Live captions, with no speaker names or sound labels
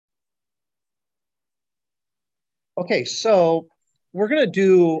Okay, so we're going to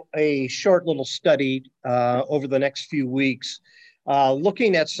do a short little study over the next few weeks,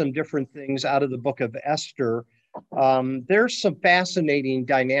 looking at some different things out of the book of Esther. There's some fascinating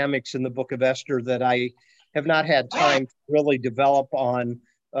dynamics in the book of Esther that I have not had time to really develop on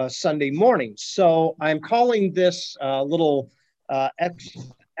Sunday mornings. So I'm calling this little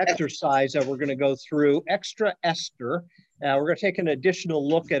exercise that we're going to go through Extra Esther. We're going to take an additional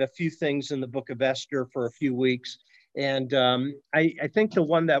look at a few things in the book of Esther for a few weeks. And I think the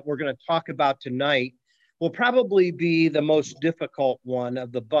one that we're going to talk about tonight will probably be the most difficult one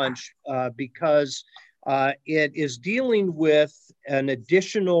of the bunch because it is dealing with an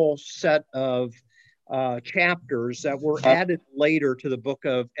additional set of chapters that were added later to the book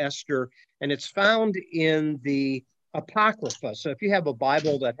of Esther, and it's found in the Apocrypha. So if you have a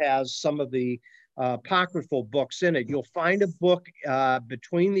Bible that has some of the apocryphal books in it, you'll find a book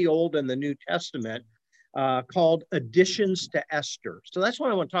between the Old and the New Testament called Additions to Esther. So that's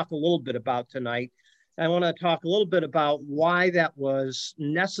what I want to talk a little bit about tonight. I want to talk a little bit about why that was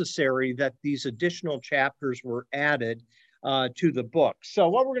necessary that these additional chapters were added to the book. So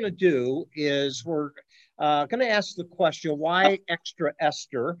what we're going to do is we're going to ask the question, why Extra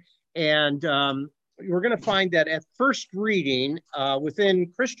Esther? And we're going to find that at first reading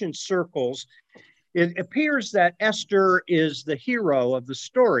within Christian circles, it appears that Esther is the hero of the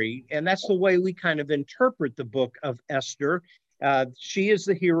story, and that's the way we kind of interpret the book of Esther. She is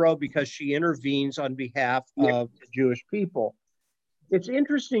the hero because she intervenes on behalf of the Jewish people. It's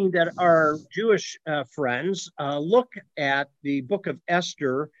interesting that our Jewish friends look at the book of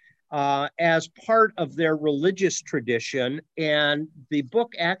Esther as part of their religious tradition, and the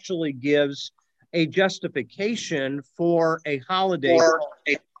book actually gives a justification for a holiday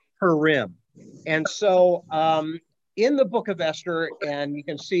called Purim. And so in the book of Esther, and you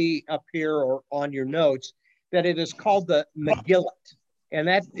can see up here or on your notes, that it is called the Megillah. And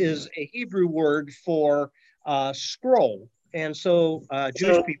that is a Hebrew word for scroll. And so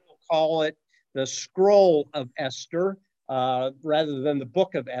Jewish people call it the scroll of Esther rather than the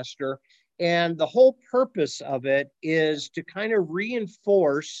book of Esther. And the whole purpose of it is to kind of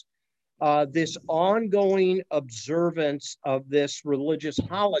reinforce this ongoing observance of this religious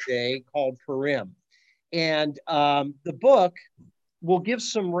holiday called Purim. And the book will give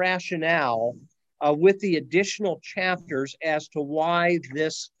some rationale with the additional chapters as to why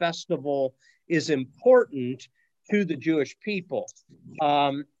this festival is important to the Jewish people.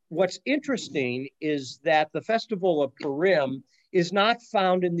 What's interesting is that the festival of Purim is not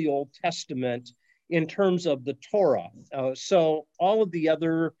found in the Old Testament in terms of the Torah. So all of the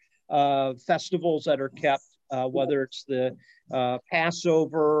other festivals that are kept, whether it's the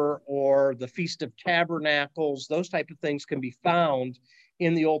Passover or the Feast of Tabernacles, those type of things can be found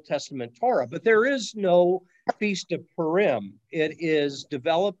in the Old Testament Torah. But there is no Feast of Purim. It is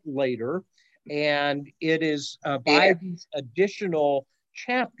developed later, and it is by these additional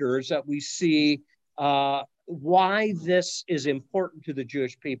chapters that we see why this is important to the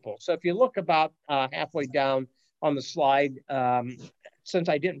Jewish people. So if you look about halfway down on the slide, since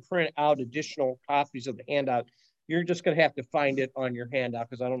I didn't print out additional copies of the handout, you're just going to have to find it on your handout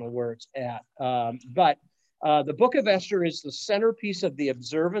because I don't know where it's at. But the book of Esther is the centerpiece of the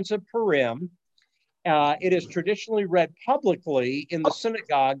observance of Purim. It is traditionally read publicly in the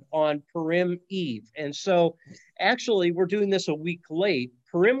synagogue on Purim Eve. And so actually, we're doing this a week late.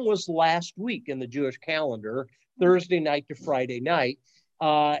 Purim was last week in the Jewish calendar, Thursday night to Friday night.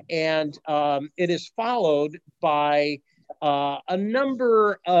 And it is followed by a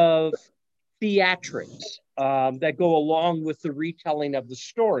number of theatrics that go along with the retelling of the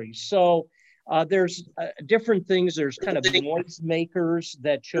story. So there's different things. There's kind of noise makers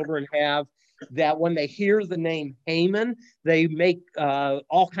that children have that when they hear the name Haman, they make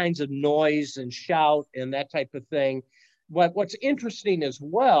all kinds of noise and shout and that type of thing. But what's interesting as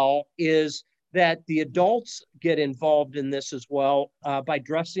well is that the adults get involved in this as well by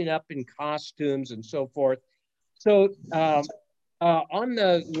dressing up in costumes and so forth. So on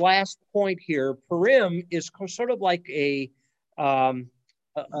the last point here, Purim is sort of like a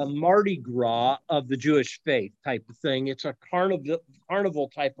Mardi Gras of the Jewish faith type of thing. It's a carnival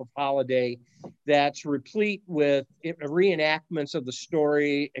type of holiday that's replete with reenactments of the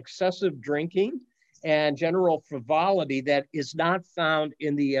story, excessive drinking, and general frivolity that is not found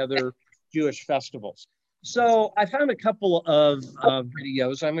in the other Jewish festivals. So I found a couple of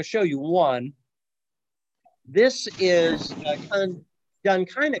videos. I'm going to show you one. This is done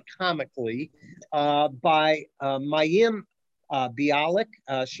kind of comically by Mayim Bialik.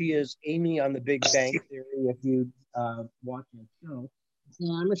 She is Amy on the Big Bang Theory, if you watch that show. So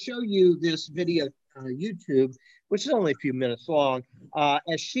I'm going to show you this video YouTube, which is only a few minutes long,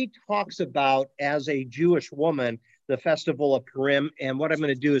 as she talks about, as a Jewish woman, the festival of Purim. And what I'm going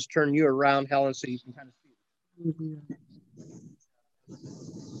to do is turn you around, Helen, so you can kind of see.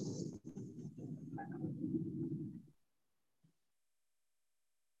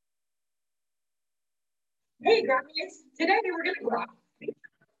 Hey guys, today we're going to rock.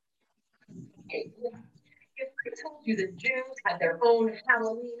 Hey, if I told you that Jews had their own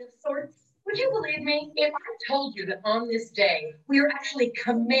Halloween of sorts, would you believe me? If I told you that on this day we are actually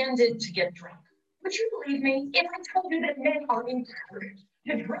commanded to get drunk, would you believe me? If I told you that men are encouraged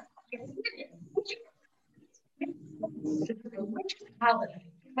to dress as women, would you? It's a religious holiday,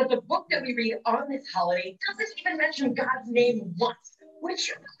 but the book that we read on this holiday doesn't even mention God's name once. Would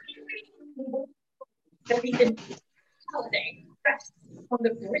you believe me? That the holiday rests on the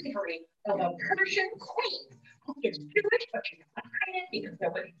bravery of a Persian queen who is Jewish, but she's hiding it because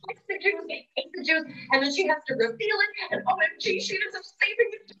nobody likes the Jews, they hate the Jews, and then she has to reveal it, and OMG, she ends up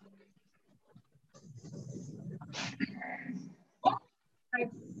saving the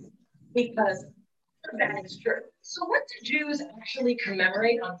Jews. Because that is true. So what do Jews actually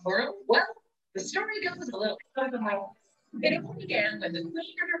commemorate on Purim? Well, the story goes a little something like this. It all began when the Queen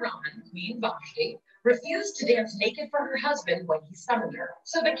of Iran, Queen Vashti, refused to dance naked for her husband when he summoned her.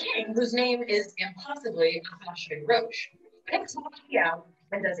 So the king, whose name is impossibly Ahasuerus, picks Vashti out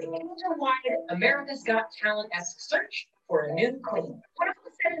and does a kingdom-wide America's Got Talent-esque search for a new queen. When all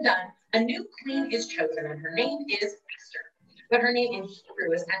is said and done, a new queen is chosen, and her name is Esther. But her name in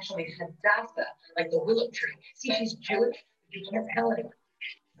Hebrew is actually Hadassah, like the willow tree. See, she's Jewish. She can't tell anyone.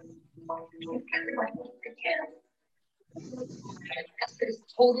 Esther is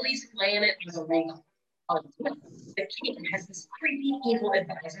totally slaying it as a regal. The king has this creepy, evil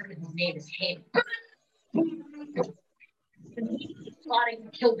advisor, and his name is Haman. And he's plotting to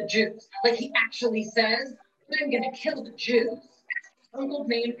kill the Jews. Like he actually says, I'm going to kill the Jews. His uncle's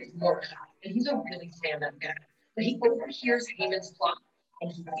name is Mordecai, and he's a really stand-up guy. But he overhears Haman's plot,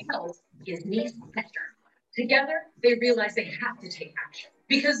 and he tells his niece Esther. Together, they realize they have to take action.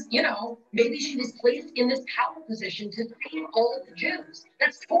 Because, maybe she was placed in this power position to save all of the Jews.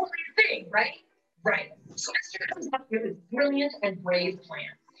 That's totally a thing, right? Right. So Esther comes up with a brilliant and brave plan.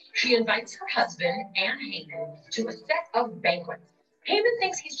 She invites her husband and Haman to a set of banquets. Haman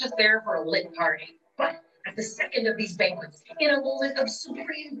thinks he's just there for a lit party. But at the second of these banquets, in a moment of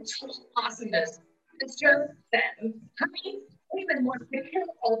supreme total awesomeness, Esther says, honey, Haman wants to kill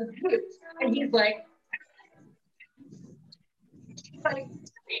all the Jews. And he's like,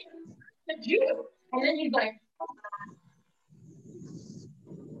 the Jew. And then he's like,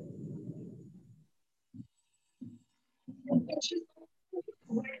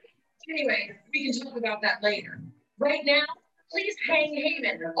 anyway, we can talk about that later. Right now, please hang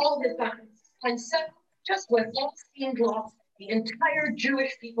Haman all the time. And so, just when all seemed lost, the entire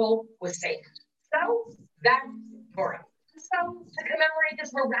Jewish people was saved. So, that's Purim. So, to commemorate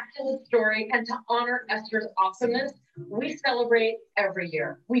this miraculous story and to honor Esther's awesomeness, we celebrate every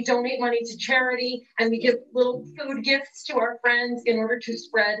year. We donate money to charity and we give little food gifts to our friends in order to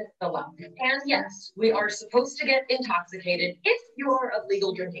spread the love. And yes, we are supposed to get intoxicated if you are of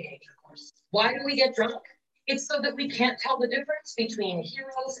legal drinking age, of course. Why do we get drunk? It's so that we can't tell the difference between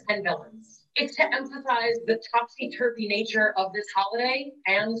heroes and villains. It's to emphasize the topsy-turvy nature of this holiday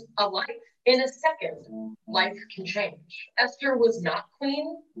and a life. In a second, life can change. Esther was not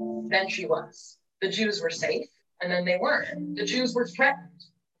queen, then she was. The Jews were safe, and then they weren't. The Jews were threatened,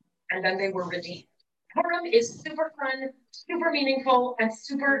 and then they were redeemed. Purim is super fun, super meaningful, and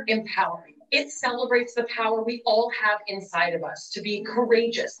super empowering. It celebrates the power we all have inside of us to be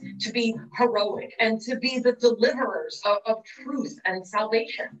courageous, to be heroic, and to be the deliverers of truth and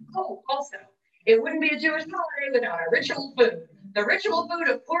salvation. Oh, also, it wouldn't be a Jewish holiday without a ritual food. The ritual food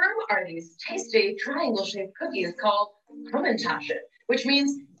of Purim are these tasty triangle-shaped cookies called Hamantashen, which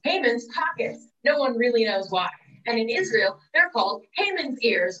means Haman's pockets. No one really knows why. And in Israel, they're called Haman's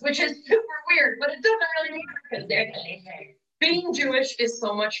ears, which is super weird, but it doesn't really matter because they're delicious. Being Jewish is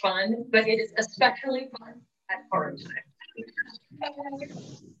so much fun, but it is especially fun at Purim time.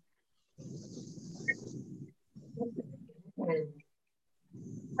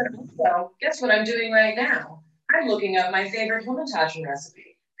 So, guess what I'm doing right now? I'm looking up my favorite Hamantashen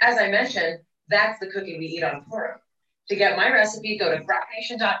recipe. As I mentioned, that's the cookie we eat on Purim. To get my recipe, go to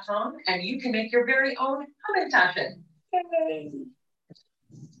fracnation.com and you can make your very own Hamantashen. Yay!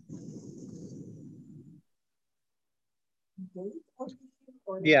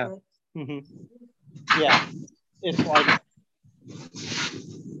 Yeah. Mm-hmm. Yeah. It's like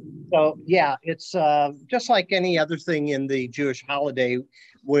So yeah, it's just like any other thing in the Jewish holiday,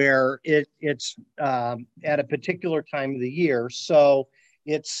 where it's at a particular time of the year. So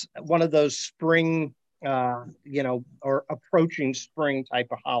it's one of those spring, or approaching spring type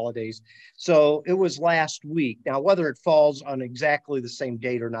of holidays. So it was last week. Now, whether it falls on exactly the same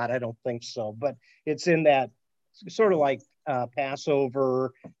date or not, I don't think so. But it's in that sort of like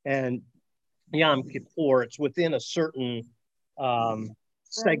Passover and Yom Kippur. It's within a certain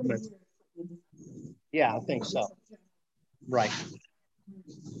segment. Yeah, I think so. Right.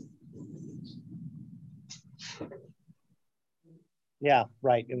 Yeah,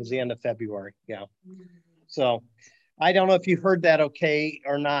 right. It was the end of February. Yeah. So I don't know if you heard that okay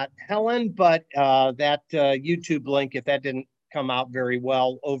or not, Helen, but that YouTube link, if that didn't come out very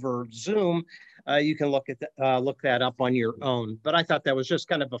well over Zoom, you can look that up on your own. But I thought that was just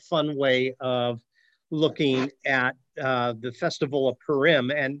kind of a fun way of looking at the Festival of Purim,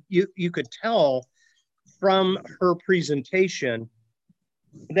 and you could tell from her presentation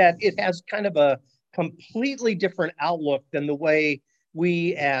that it has kind of a completely different outlook than the way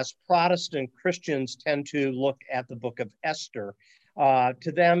we as Protestant Christians tend to look at the book of Esther.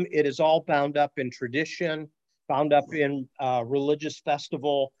 To them, it is all bound up in tradition, bound up in religious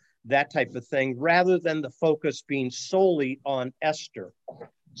festival, that type of thing, rather than the focus being solely on Esther.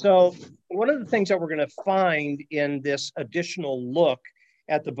 So one of the things that we're going to find in this additional look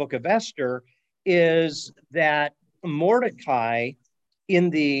at the book of Esther is that Mordecai, in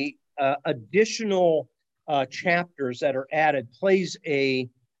the additional chapters that are added, plays a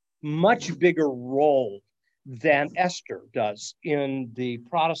much bigger role than Esther does in the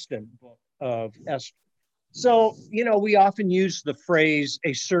Protestant book of Esther. So, we often use the phrase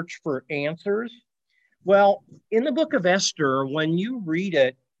a search for answers. Well, in the book of Esther, when you read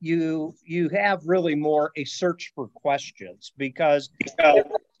it, you have really more a search for questions, because all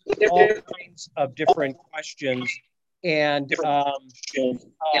kinds of different questions and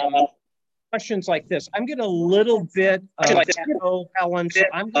questions like this. I'm getting a little bit of echo, Helen, so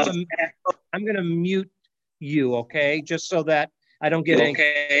I'm gonna mute you, okay, just so that I don't get any.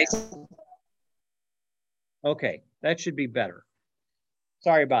 Okay, that should be better.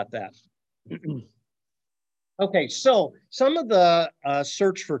 Sorry about that. Okay, so some of the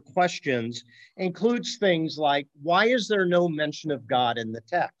search for questions includes things like, why is there no mention of God in the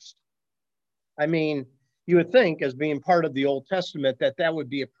text? I mean, you would think, as being part of the Old Testament, that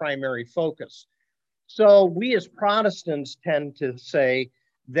would be a primary focus. So we as Protestants tend to say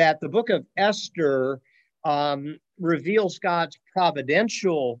that the book of Esther reveals God's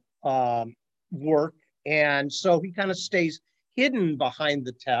providential work, and so he kind of stays hidden behind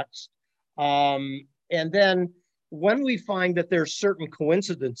the text. And then when we find that there's certain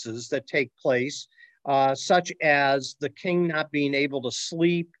coincidences that take place, such as the king not being able to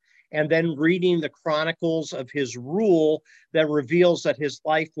sleep, and then reading the chronicles of his rule that reveals that his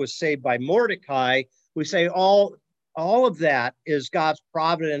life was saved by Mordecai, we say all of that is God's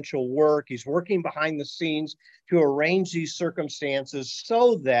providential work. He's working behind the scenes to arrange these circumstances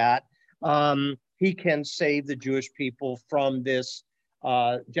so that he can save the Jewish people from this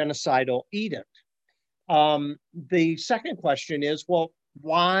genocidal edict. The second question is, well,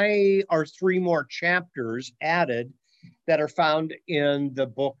 why are 3 more chapters added that are found in the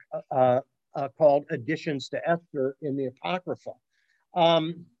book called Additions to Esther in the Apocrypha?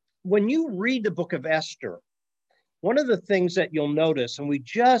 When you read the book of Esther, one of the things that you'll notice, and we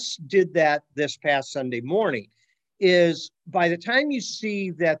just did that this past Sunday morning, is by the time you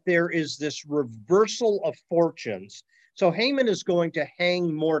see that there is this reversal of fortunes, so Haman is going to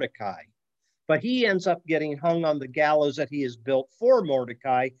hang Mordecai, but he ends up getting hung on the gallows that he has built for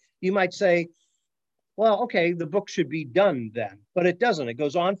Mordecai. You might say, well, okay, the book should be done then, but it doesn't. It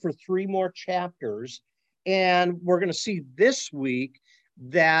goes on for 3 more chapters, and we're going to see this week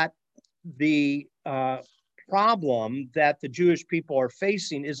that the problem that the Jewish people are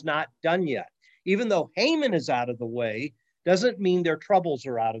facing is not done yet. Even though Haman is out of the way, doesn't mean their troubles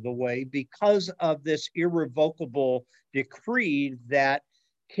are out of the way, because of this irrevocable decree that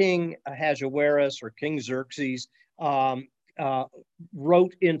King Ahasuerus or King Xerxes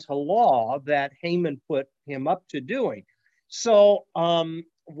wrote into law that Haman put him up to doing. So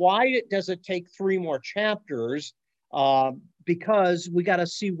why does it take 3 more chapters? Because we got to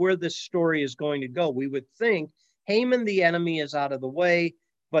see where this story is going to go. We would think Haman, the enemy, is out of the way,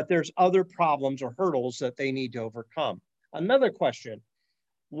 but there's other problems or hurdles that they need to overcome. Another question,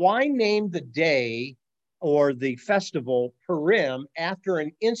 why name the day or the festival Purim after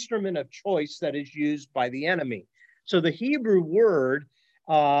an instrument of choice that is used by the enemy? So the Hebrew word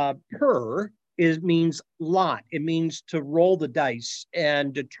pur means lot. It means to roll the dice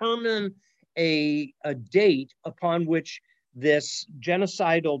and determine a date upon which this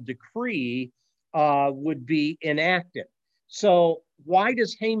genocidal decree would be enacted. So why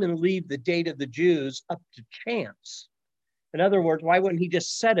does Haman leave the date of the Jews up to chance? In other words, why wouldn't he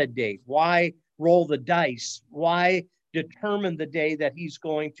just set a date? Why roll the dice? Why determine the day that he's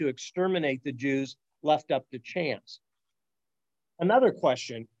going to exterminate the Jews left up to chance? Another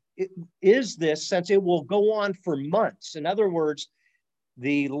question is this, since it will go on for months. In other words,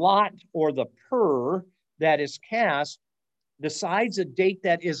 the lot or the pur that is cast decides a date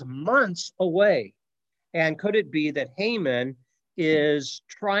that is months away. And could it be that Haman is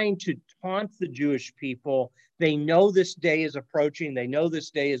trying to taunt the Jewish people? They know this day is approaching. They know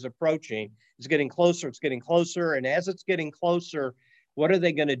this day is approaching. It's getting closer. It's getting closer. And as it's getting closer, what are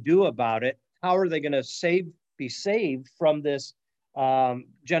they going to do about it? How are they going to be saved from this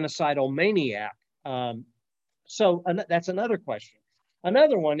genocidal maniac? So that's another question.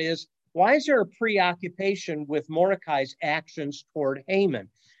 Another one is, why is there a preoccupation with Mordecai's actions toward Haman?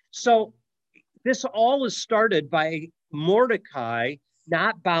 So this all is started by Mordecai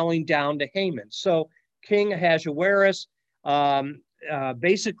not bowing down to Haman. So King Ahasuerus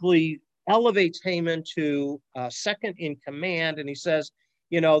basically elevates Haman to second in command, and he says,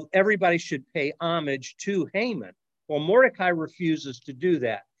 everybody should pay homage to Haman. Well, Mordecai refuses to do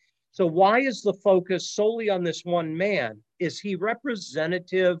that. So why is the focus solely on this one man? Is he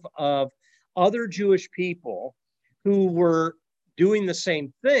representative of other Jewish people who were doing the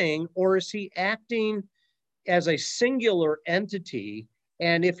same thing, or is he acting as a singular entity?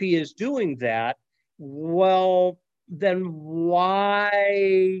 And if he is doing that, well, then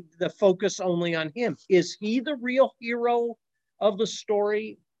why the focus only on him? Is he the real hero of the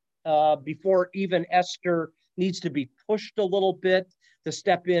story before even Esther needs to be pushed a little bit to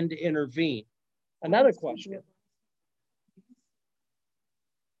step in to intervene? Another question.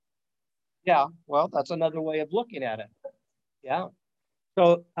 Yeah, well, that's another way of looking at it. Yeah.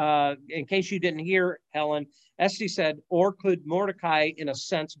 So in case you didn't hear, Helen, Esther said, or could Mordecai, in a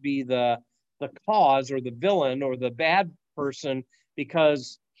sense, be the cause or the villain or the bad person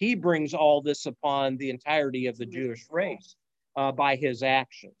because he brings all this upon the entirety of the Jewish race by his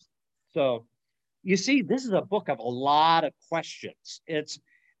actions? So you see, this is a book of a lot of questions.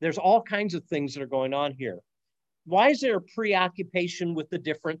 There's all kinds of things that are going on here. Why is there a preoccupation with the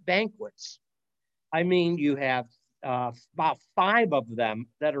different banquets? I mean, you have about 5 of them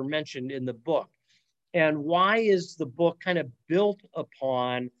that are mentioned in the book. And why is the book kind of built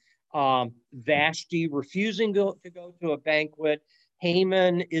upon Vashti refusing to go to a banquet?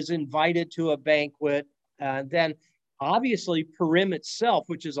 Haman is invited to a banquet. Then obviously Purim itself,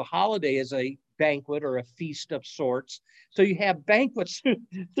 which is a holiday, is a banquet or a feast of sorts. So you have banquets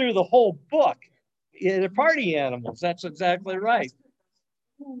through the whole book. They're party animals. That's exactly right.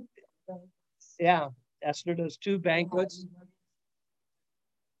 Yeah, Esther does 2 banquets.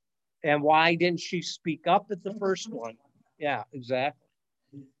 And why didn't she speak up at the first one? Yeah, exactly.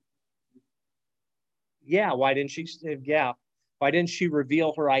 Yeah, why didn't she? Yeah, why didn't she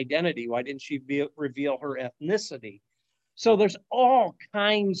reveal her identity? Why didn't she reveal her ethnicity? So there's all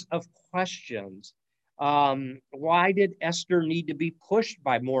kinds of questions. Why did Esther need to be pushed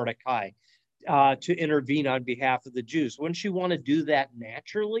by Mordecai to intervene on behalf of the Jews? Wouldn't she want to do that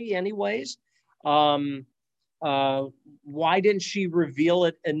naturally anyways? Why didn't she reveal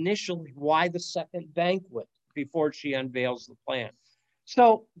it initially? Why the second banquet before she unveils the plan?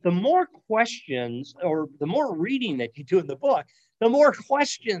 So the more questions or the more reading that you do in the book, the more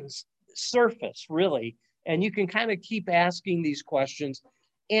questions surface, really. And you can kind of keep asking these questions.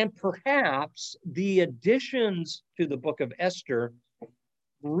 And perhaps the additions to the book of Esther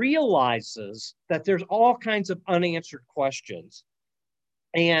realizes that there's all kinds of unanswered questions.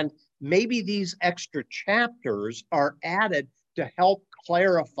 And maybe these extra chapters are added to help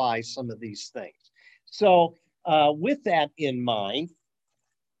clarify some of these things. So with that in mind,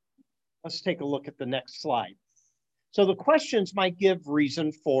 let's take a look at the next slide. So the questions might give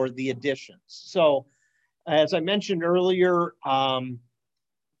reason for the additions. So as I mentioned earlier,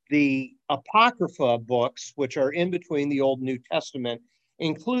 the Apocrypha books, which are in between the Old and New Testament,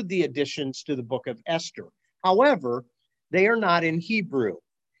 include the additions to the book of Esther. However, they are not in Hebrew.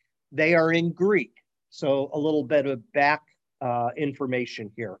 They are in Greek. So a little bit of back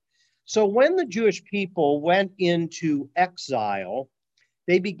information here. So when the Jewish people went into exile,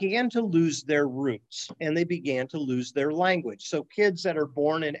 they began to lose their roots and they began to lose their language. So kids that are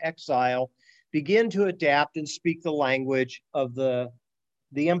born in exile begin to adapt and speak the language of the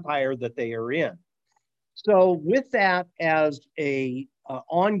empire that they are in. So with that as a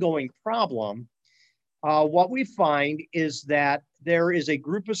ongoing problem, what we find is that there is a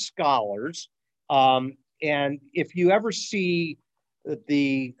group of scholars, and if you ever see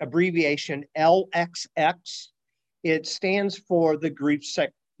the abbreviation LXX, it stands for the Greek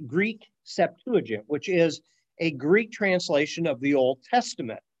Septuagint, which is a Greek translation of the Old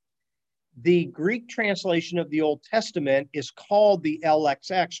Testament. The Greek translation of the Old Testament is called the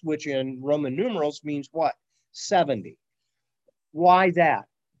LXX, which in Roman numerals means what? 70. Why that?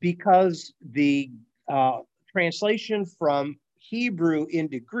 Because the translation from Hebrew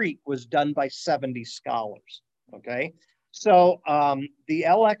into Greek was done by 70 scholars, okay? So the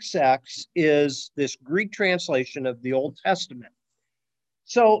LXX is this Greek translation of the Old Testament.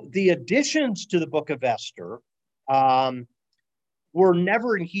 So the additions to the book of Esther were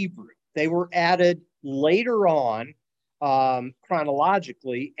never in Hebrew. They were added later on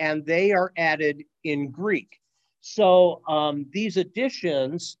chronologically, and they are added in Greek. So these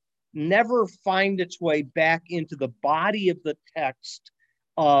additions never find its way back into the body of the text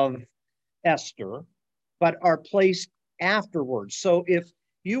of Esther, but are placed afterwards. So if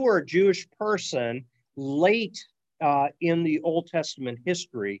you were a Jewish person late in the Old Testament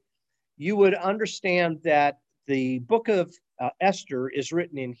history, you would understand that the book of Esther is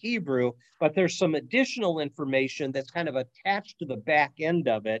written in Hebrew, but there's some additional information that's kind of attached to the back end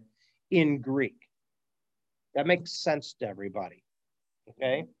of it in Greek. That makes sense to everybody,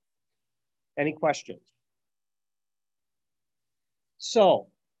 okay? Any questions? So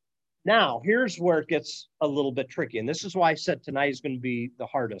now here's where it gets a little bit tricky. And this is why I said tonight is going to be the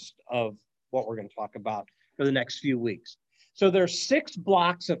hardest of what we're going to talk about for the next few weeks. So there's 6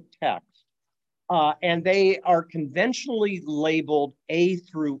 blocks of text, and they are conventionally labeled A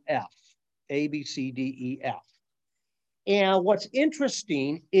through F, A, B, C, D, E, F. And what's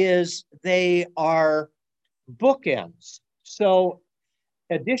interesting is they are bookends. So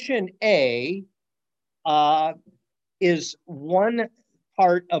edition A is one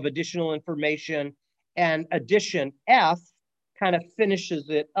part of additional information, and edition F kind of finishes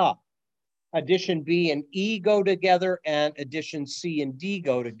it up. Edition B and E go together, and edition C and D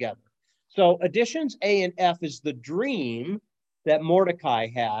go together. So editions A and F is the dream that Mordecai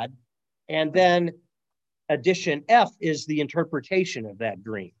had, and then edition F is the interpretation of that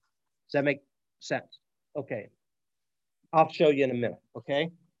dream. Does that make sense? Okay. I'll show you in a minute, okay?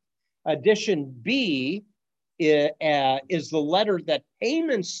 Edition B is the letter that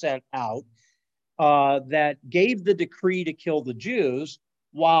Haman sent out that gave the decree to kill the Jews,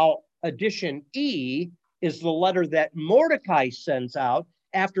 while edition E is the letter that Mordecai sends out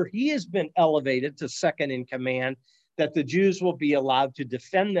after he has been elevated to second in command, that the Jews will be allowed to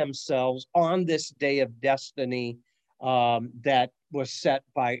defend themselves on this day of destiny that was set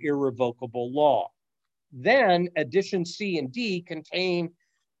by irrevocable law. Then edition C and D contain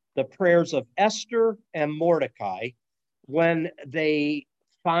the prayers of Esther and Mordecai when they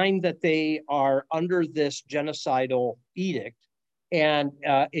find that they are under this genocidal edict, and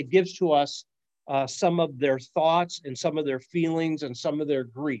it gives to us some of their thoughts and some of their feelings and some of their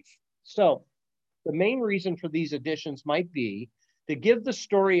grief. So the main reason for these additions might be to give the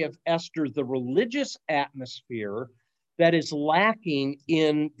story of Esther the religious atmosphere that is lacking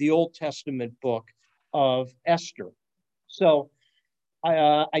in the Old Testament book of Esther. So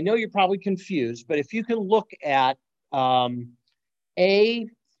I know you're probably confused, but if you can look at A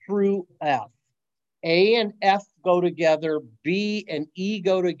through F, A and F go together, B and E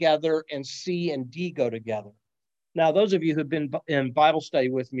go together, and C and D go together. Now, those of you who've been in Bible study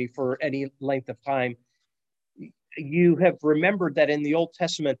with me for any length of time, you have remembered that in the Old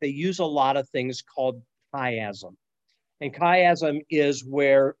Testament, they use a lot of things called chiasm. And chiasm is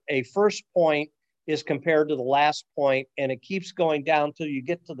where a first point is compared to the last point, and it keeps going down till you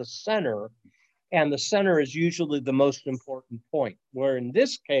get to the center, and the center is usually the most important point, where in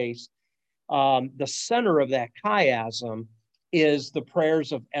this case, the center of that chiasm is the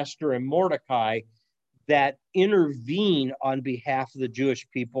prayers of Esther and Mordecai that intervene on behalf of the Jewish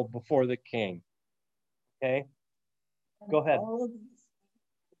people before the king. Okay, go ahead.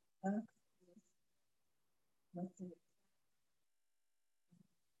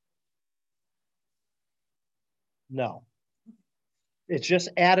 No, it's just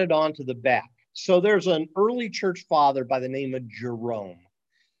added on to the back. So there's an early church father by the name of Jerome,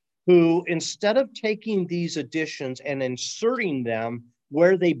 who instead of taking these additions and inserting them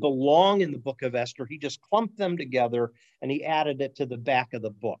where they belong in the book of Esther, he just clumped them together and he added it to the back of the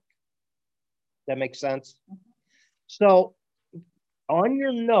book. That makes sense? So on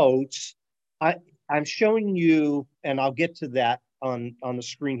your notes, I'm showing you, and I'll get to that on the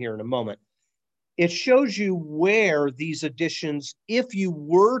screen here in a moment, it shows you where these additions, if you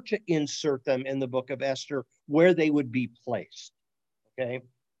were to insert them in the book of Esther, where they would be placed. Okay,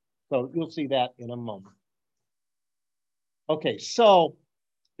 so you'll see that in a moment. Okay, so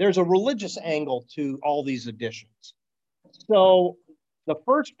there's a religious angle to all these additions. So the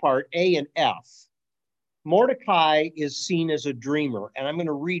first part, A and F, Mordecai is seen as a dreamer, and I'm going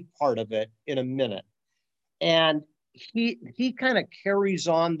to read part of it in a minute. And he kind of carries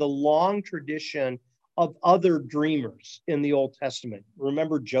on the long tradition of other dreamers in the Old Testament.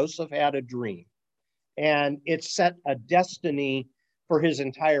 Remember, Joseph had a dream, and it set a destiny for his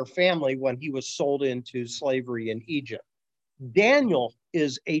entire family when he was sold into slavery in Egypt. Daniel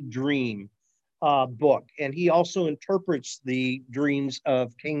is a dream book, and he also interprets the dreams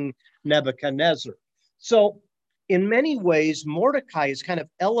of King Nebuchadnezzar. So, in many ways, Mordecai is kind of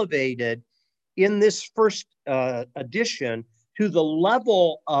elevated in this first edition to the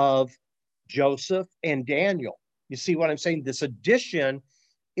level of Joseph and Daniel. You see what I'm saying? This edition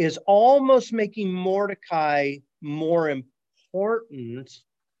is almost making Mordecai more important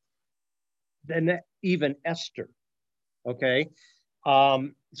than even Esther. Okay.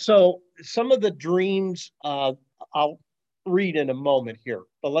 So some of the dreams I'll read in a moment here,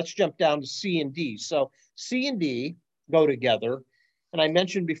 but let's jump down to C and D. So C and D go together. And I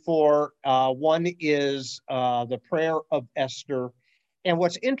mentioned before, one is the prayer of Esther. And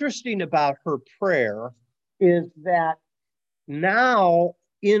what's interesting about her prayer is that now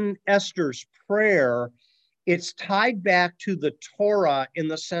in Esther's prayer, it's tied back to the Torah in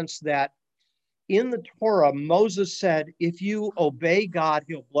the sense that in the Torah, Moses said, if you obey God,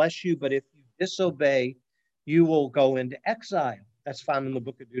 he'll bless you, but if you disobey, you will go into exile. That's found in the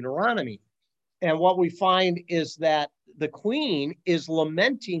book of Deuteronomy. And what we find is that the queen is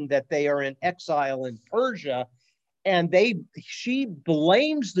lamenting that they are in exile in Persia, and she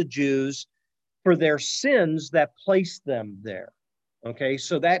blames the Jews for their sins that placed them there. Okay,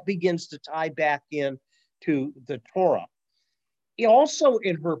 so that begins to tie back in to the Torah. Also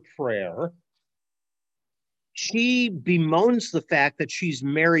in her prayer, she bemoans the fact that she's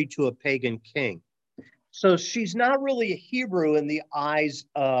married to a pagan king. So she's not really a Hebrew in the eyes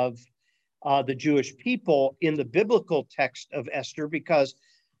of the Jewish people in the biblical text of Esther, because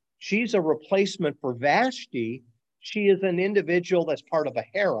she's a replacement for Vashti. She is an individual that's part of a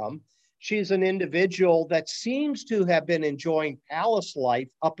harem. She's an individual that seems to have been enjoying palace life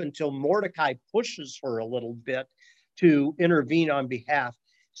up until Mordecai pushes her a little bit to intervene on behalf.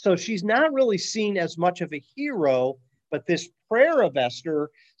 So she's not really seen as much of a hero, but this prayer of Esther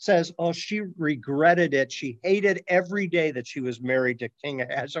says, oh, she regretted it. She hated every day that she was married to King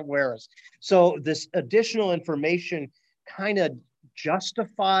Ahasuerus. So this additional information kind of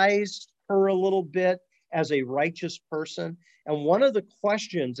justifies her a little bit as a righteous person. And one of the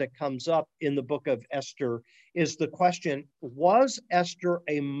questions that comes up in the book of Esther is the question, was Esther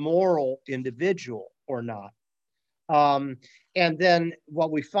a moral individual or not? And then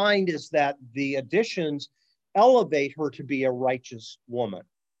what we find is that the additions elevate her to be a righteous woman.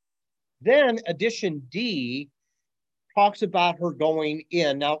 Then addition D talks about her going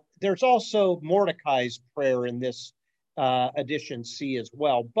in. Now, there's also Mordecai's prayer in this addition C as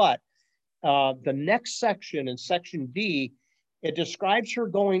well. But the next section, in section D, it describes her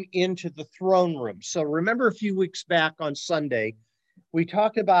going into the throne room. So remember a few weeks back on Sunday, we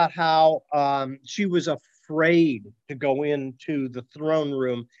talked about how she was afraid to go into the throne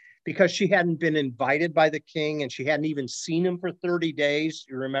room because she hadn't been invited by the king and she hadn't even seen him for 30 days.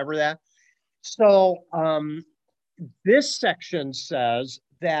 You remember that? So this section says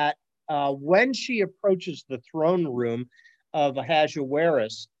that when she approaches the throne room of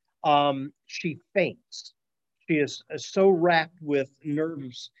Ahasuerus, she faints. She is so racked with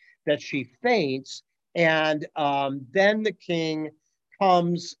nerves that she faints. And then the king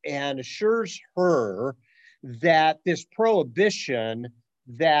comes and assures her that this prohibition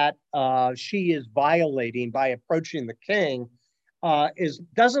that she is violating by approaching the king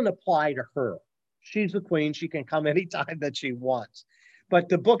doesn't apply to her. She's the queen. She can come anytime that she wants. But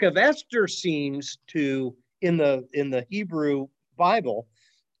the book of Esther seems to, in the Hebrew Bible,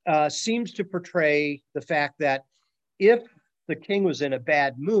 seems to portray the fact that if the king was in a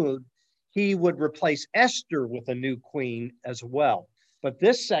bad mood, he would replace Esther with a new queen as well. But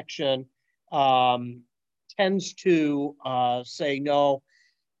this section tends to say, no,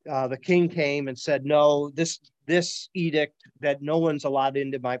 the king came and said, no, this edict that no one's allowed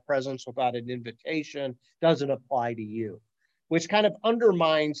into my presence without an invitation doesn't apply to you, which kind of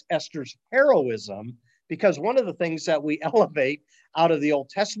undermines Esther's heroism, because one of the things that we elevate out of the Old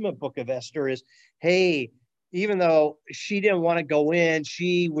Testament book of Esther is, hey, even though she didn't want to go in,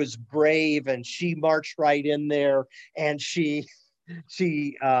 she was brave and she marched right in there, and she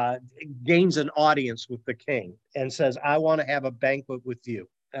gains an audience with the king and says, I want to have a banquet with you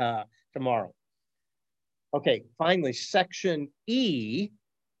tomorrow. Okay, finally, section E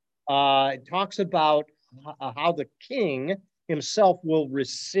talks about how the king himself will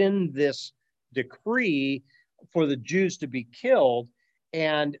rescind this decree for the Jews to be killed.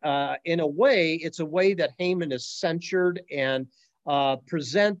 And in a way, it's a way that Haman is censured and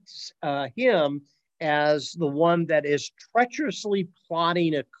presents him as the one that is treacherously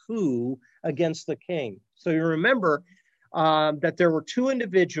plotting a coup against the king. So you remember that there were two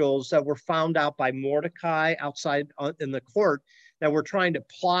individuals that were found out by Mordecai outside in the court that were trying to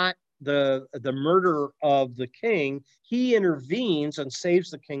plot the murder of the king. He intervenes and saves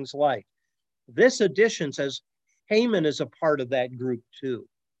the king's life. This edition says Haman is a part of that group too.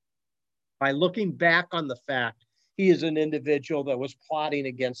 By looking back on the fact he is an individual that was plotting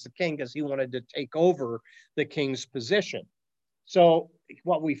against the king because he wanted to take over the king's position. So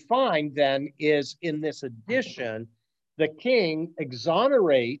what we find then is in this edition, the king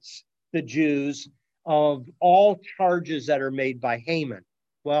exonerates the Jews of all charges that are made by Haman.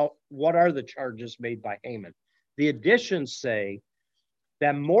 Well, what are the charges made by Haman? The editions say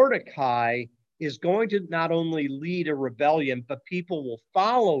that Mordecai is going to not only lead a rebellion, but people will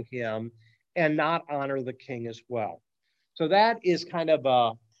follow him and not honor the king as well. So that is kind of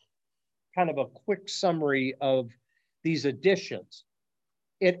a quick summary of these editions.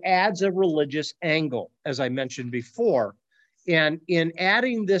 It adds a religious angle, as I mentioned before. And in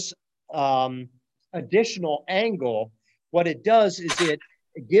adding this additional angle, what it does is it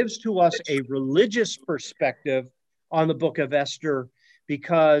gives to us a religious perspective on the book of Esther,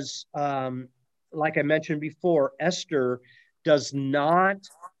 because like I mentioned before, Esther does not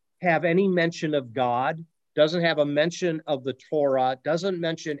have any mention of God, doesn't have a mention of the Torah, doesn't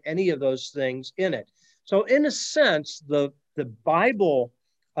mention any of those things in it. So in a sense, the Bible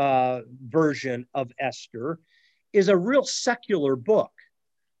version of Esther is a real secular book.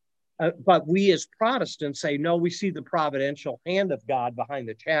 But we as Protestants say, no, we see the providential hand of God behind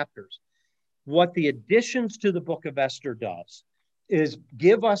the chapters. What the additions to the book of Esther does is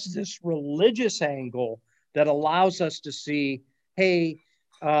give us this religious angle that allows us to see, hey,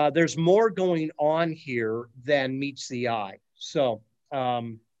 there's more going on here than meets the eye. So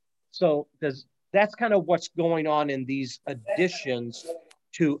that's kind of what's going on in these additions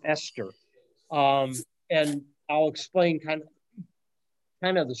to Esther. And I'll explain kind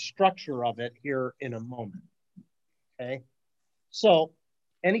of the structure of it here in a moment. Okay. So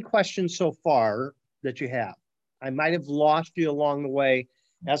any questions so far that you have? I might have lost you along the way.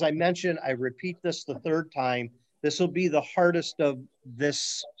 As I mentioned, I repeat this the third time. This will be the hardest of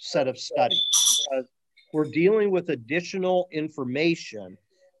this set of studies because we're dealing with additional information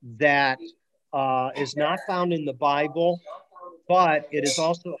that is not found in the Bible, but it is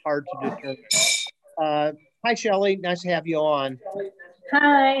also hard to determine. Hi, Shelley. Nice to have you on.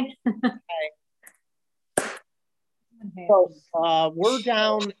 Hi. Hi. So we're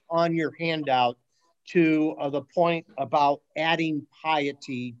down on your handout to the point about adding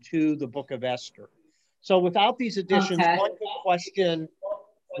piety to the book of Esther. So without these additions, one could question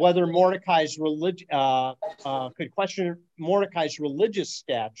whether Mordecai's could question Mordecai's religious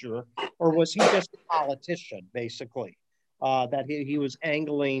stature, or was he just a politician, basically, that he was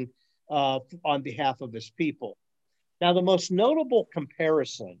angling on behalf of his people. Now, the most notable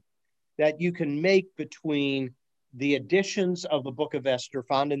comparison that you can make between the editions of the book of Esther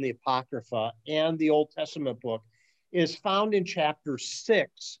found in the Apocrypha and the Old Testament book is found in chapter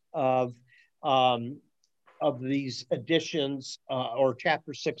 6 of these editions, or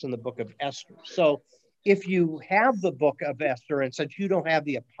chapter 6 in the book of Esther. So if you have the book of Esther, and since you don't have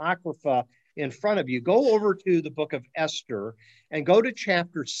the Apocrypha in front of you, go over to the book of Esther and go to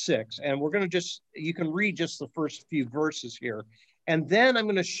chapter 6. And we're going to you can read just the first few verses here. And then I'm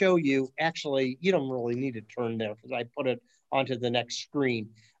going to show you, actually, you don't really need to turn there because I put it onto the next screen.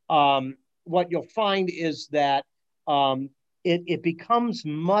 What you'll find is that it becomes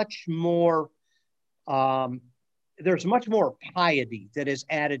much more, there's much more piety that is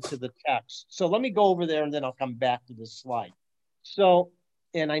added to the text. So let me go over there and then I'll come back to this slide. So,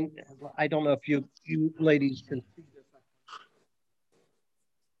 and I don't know if you ladies can see this.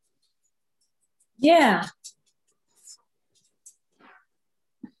 Yeah.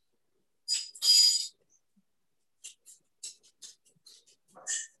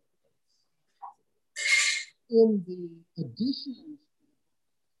 In the additions,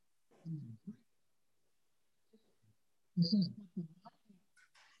 this is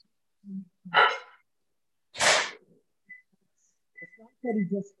that he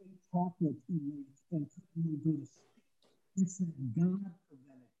just ate chocolate 2 weeks and couldn't really go to sleep. It's that God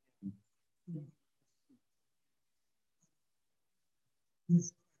prevented him from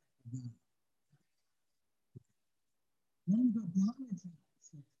his God. Then you go down into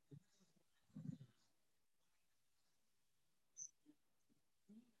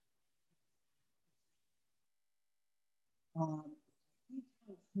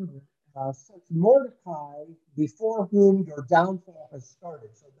since Mordecai, before whom your downfall has started.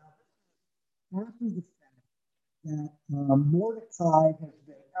 So now, after the fact that Mordecai has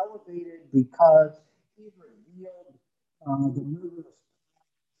been elevated because he revealed the murderous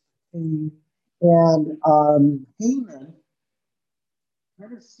king, and Haman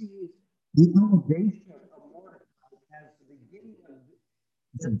kind of sees the elevation of Mordecai as the beginning of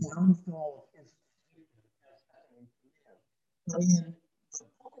the downfall of his kingdom as second in command. But in the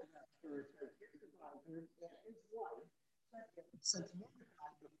book of Esther, it says his advisor and his wife since Mordecai,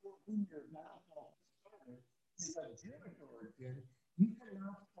 before whom your downfall started, is of Jewish origin, you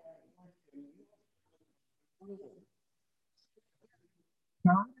cannot say what you rule.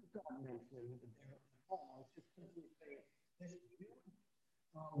 God is not mentioned there at all. It's just simply saying this Jewish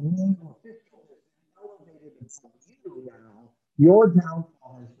ruling official is elevated above you now. Your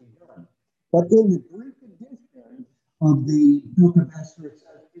downfall has begun. But in the Greek edition of the book of Esther, it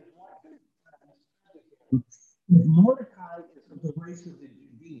says, his wife and his friends said to him, if Mordecai is of the race of the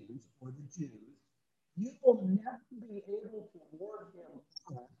Judeans, or the Jews, you will never be able to ward him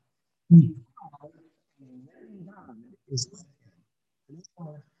off because a living God is with him. And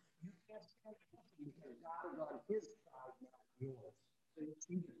therefore, you can't stand nothing because God is on his side, not yours. So you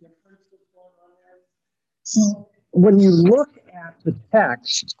see the difference that's going on there? So when you look at the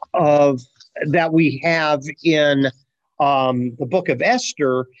text of that we have in the book of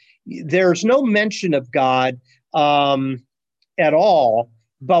Esther, there's no mention of God at all.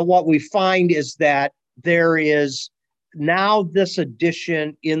 But what we find is that there is now this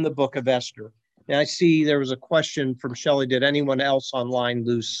addition in the book of Esther. And I see there was a question from Shelley. Did anyone else online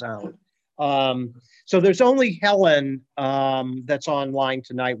lose sound? So there's only Helen that's online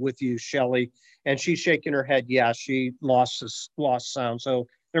tonight with you, Shelley. And she's shaking her head. Yeah, she lost sound. So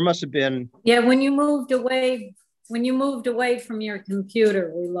there must have been. Yeah, when you moved away from your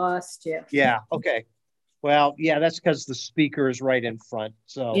computer, we lost you. Yeah, okay. Well, yeah, that's because the speaker is right in front.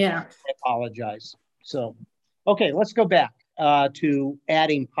 So yeah, I apologize. So, okay, let's go back to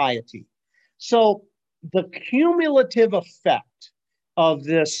adding piety. So the cumulative effect of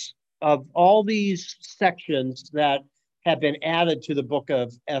this, of all these sections that have been added to the book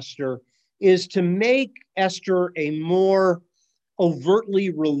of Esther, is to make Esther a more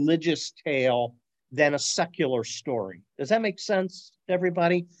overtly religious tale than a secular story. Does that make sense to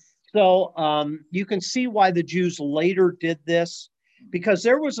everybody? So you can see why the Jews later did this, because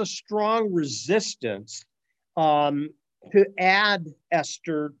there was a strong resistance to add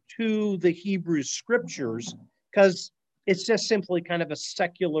Esther to the Hebrew scriptures, because it's just simply kind of a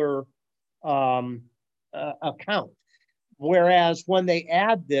secular account. Whereas when they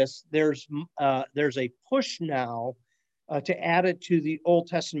add this, there's a push now to add it to the Old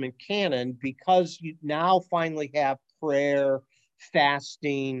Testament canon, because you now finally have prayer,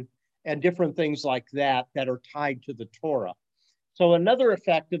 fasting, and different things like that that are tied to the Torah. So another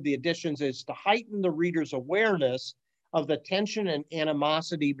effect of the additions is to heighten the reader's awareness of the tension and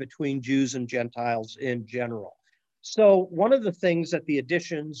animosity between Jews and Gentiles in general. So one of the things that the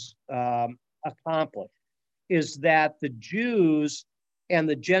additions accomplish is that the Jews and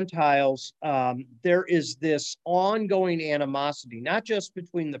the Gentiles, there is this ongoing animosity, not just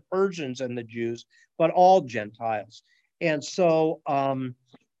between the Persians and the Jews, but all Gentiles. And so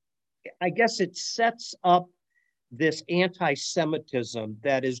I guess it sets up this anti-Semitism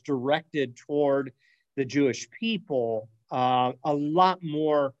that is directed toward the Jewish people a lot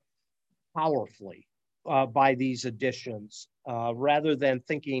more powerfully by these additions, rather than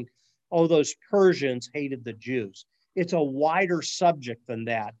thinking, oh, those Persians hated the Jews. It's a wider subject than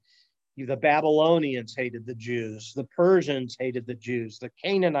that. The Babylonians hated the Jews. The Persians hated the Jews. The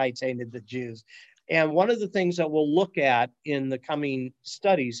Canaanites hated the Jews. And one of the things that we'll look at in the coming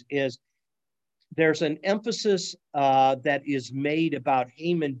studies is there's an emphasis that is made about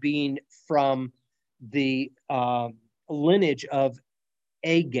Haman being from the lineage of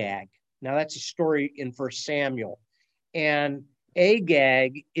Agag. Now, that's a story in 1 Samuel. And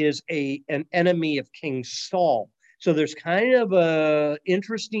Agag is an enemy of King Saul. So there's kind of a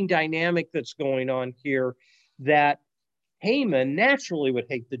interesting dynamic that's going on here, that Haman naturally would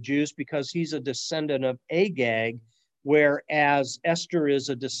hate the Jews because he's a descendant of Agag, whereas Esther is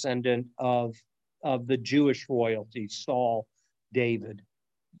a descendant of the Jewish royalty, Saul, David,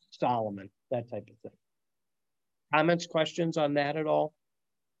 Solomon, that type of thing. Comments, questions on that at all?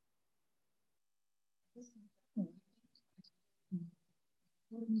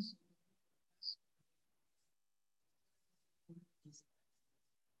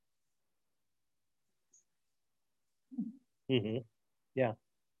 Mm-hmm. Yeah.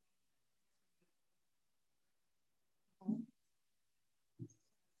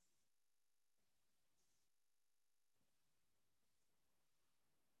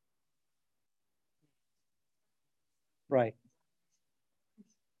 Right.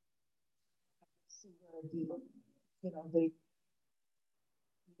 You know, they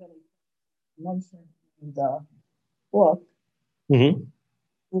mentioned in the book, Mm-hmm.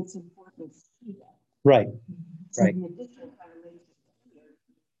 it's important to see that. Right. So Right. the additional violation here,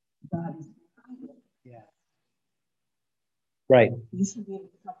 God is behind it. Yeah. Right. You should be able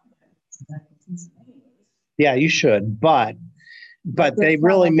to come back anyways. Yeah, you should, but they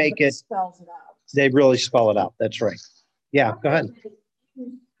really make it. Spells it out. They really spell it out. That's right. Yeah, go ahead.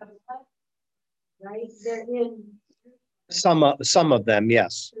 Right, they're in. Some of them,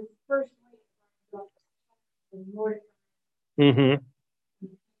 yes. The first Mm-hmm.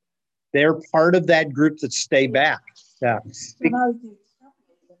 They're part of that group that stay back. Yeah. When I was doing it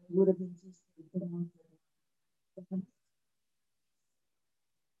would have been just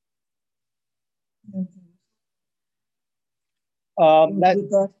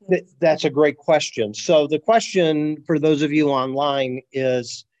that's a great question. So the question for those of you online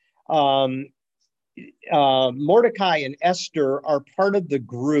is, Mordecai and Esther are part of the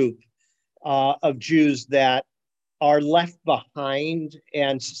group of Jews that are left behind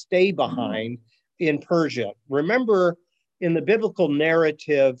and stay behind in Persia. Remember, in the biblical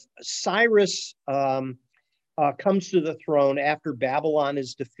narrative, Cyrus comes to the throne after Babylon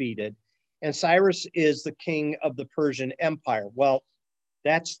is defeated, and Cyrus is the king of the Persian Empire. Well,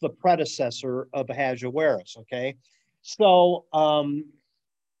 that's the predecessor of Ahasuerus, okay? So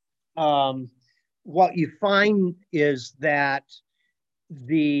what you find is that let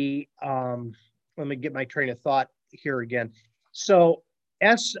me get my train of thought here again. So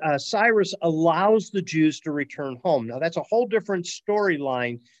Cyrus allows the Jews to return home. Now that's a whole different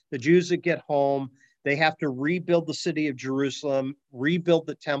storyline. The Jews that get home, they have to rebuild the city of Jerusalem, rebuild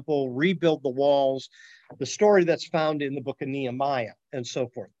the temple, rebuild the walls, the story that's found in the book of Nehemiah and so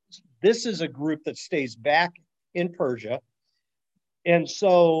forth. This is a group that stays back in Persia. And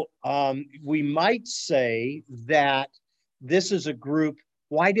so we might say that this is a group.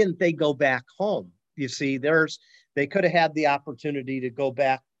 Why didn't they go back home? You see, they could have had the opportunity to go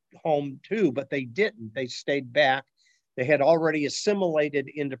back home too, but they didn't. They stayed back. They had already assimilated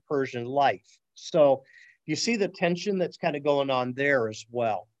into Persian life. So you see the tension that's kind of going on there as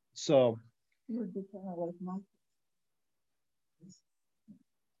well. So,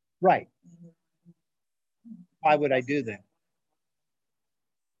 right. Why would I do that?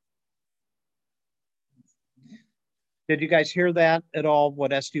 Did you guys hear that at all,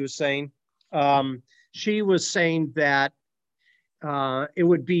 what Esther was saying? She was saying that it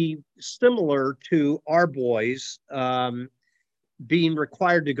would be similar to our boys being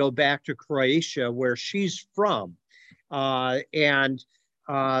required to go back to Croatia, where she's from. And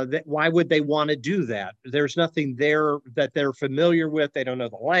why would they want to do that? There's nothing there that they're familiar with. They don't know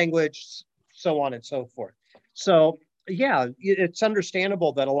the language, so on and so forth. So, yeah, it's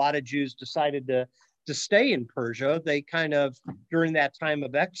understandable that a lot of Jews decided to stay in Persia. They kind of, during that time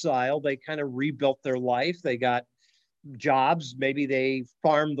of exile, they kind of rebuilt their life. They got jobs. Maybe they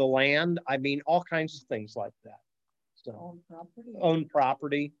farmed the land. I mean, all kinds of things like that. So own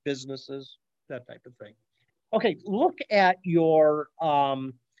property, businesses, that type of thing. Okay, look at your,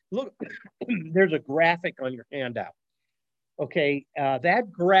 look, there's a graphic on your handout. Okay,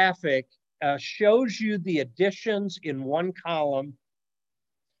 that graphic shows you the additions in one column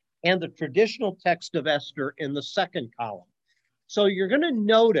and the traditional text of Esther in the second column. So you're going to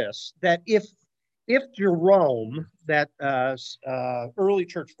notice that if Jerome, that early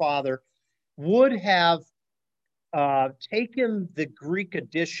church father, would have taken the Greek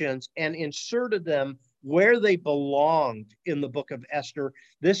additions and inserted them where they belonged in the book of Esther,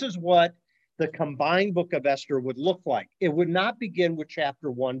 this is what the combined book of Esther would look like. It would not begin with chapter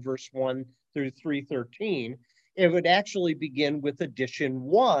 1, verse 1 through 313. It would actually begin with edition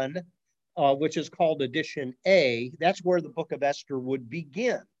 1, which is called edition A. That's where the book of Esther would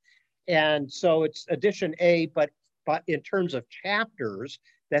begin. And so it's edition A, but in terms of chapters,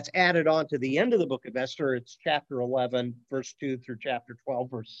 that's added on to the end of the book of Esther. It's chapter 11, verse 2 through chapter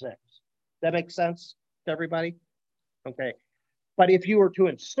 12, verse 6. That makes sense to everybody? Okay. But if you were to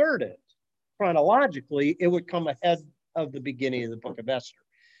insert it chronologically, it would come ahead of the beginning of the book of Esther.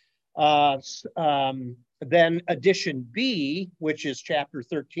 Then edition B, which is chapter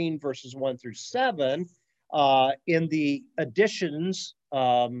 13, verses 1 through 7, in the editions,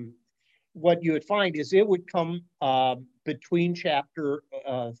 what you would find is it would come between chapter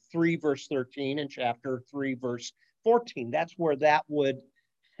 3, verse 13 and chapter 3, verse 14. That's where that would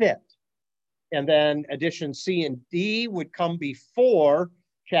fit. And then edition C and D would come before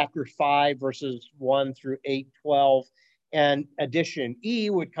chapter 5, verses 1 through 8, 12. And edition E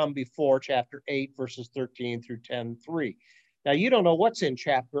would come before chapter 8, verses 13 through 10, 3. Now, you don't know what's in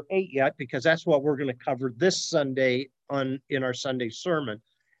chapter 8 yet, because that's what we're going to cover this Sunday in our Sunday sermon.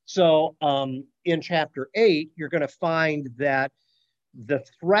 So in chapter 8, you're going to find that the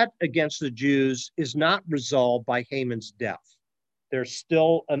threat against the Jews is not resolved by Haman's death. There's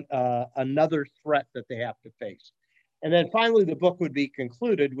still another threat that they have to face. And then finally, the book would be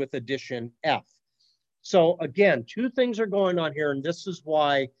concluded with edition F. So again, two things are going on here, and this is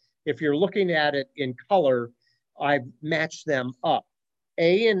why, if you're looking at it in color, I've matched them up.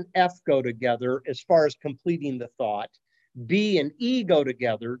 A and F go together as far as completing the thought. B and E go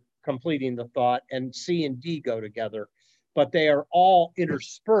together, completing the thought, and C and D go together. But they are all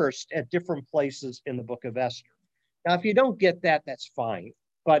interspersed at different places in the book of Esther. Now, if you don't get that, that's fine.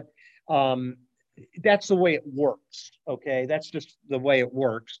 But that's the way it works, okay? That's just the way it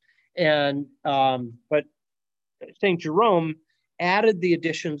works. And but St. Jerome added the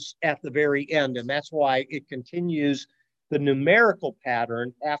additions at the very end, and that's why it continues the numerical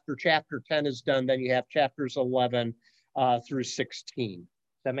pattern. After chapter 10 is done, then you have chapters 11 through 16. Does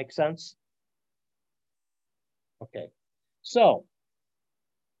that make sense? Okay, so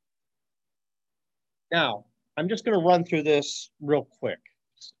now I'm just going to run through this real quick,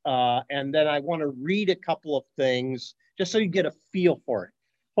 and then I want to read a couple of things just so you get a feel for it.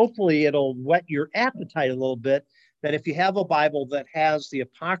 Hopefully it'll whet your appetite a little bit, that if you have a Bible that has the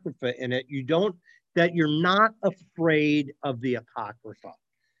Apocrypha in it, that you're not afraid of the Apocrypha.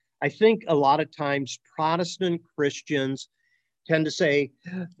 I think a lot of times Protestant Christians tend to say,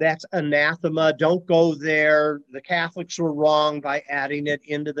 that's anathema, don't go there. The Catholics were wrong by adding it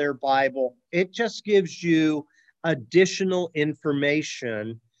into their Bible. It just gives you additional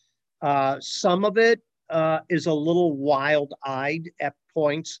information. Some of it is a little wild-eyed at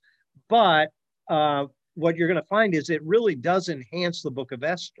points, but what you're going to find is it really does enhance the book of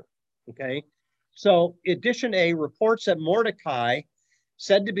Esther, okay? So edition A reports that Mordecai,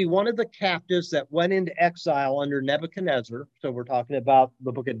 said to be one of the captives that went into exile under Nebuchadnezzar, so we're talking about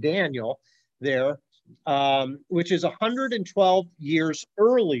the book of Daniel there, which is 112 years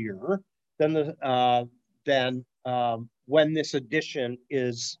earlier than when this edition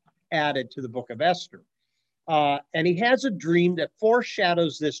is added to the book of Esther. And he has a dream that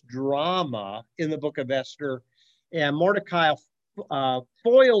foreshadows this drama in the book of Esther, and Mordecai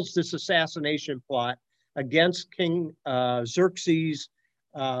foils this assassination plot against King Xerxes,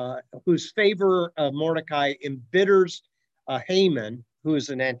 whose favor of Mordecai embitters Haman, who is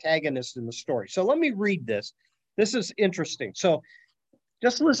an antagonist in the story. So let me read this. This is interesting. So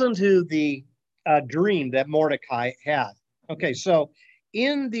just listen to the dream that Mordecai had. Okay, so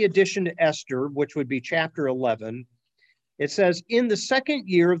in the addition to Esther, which would be chapter 11, it says, in the second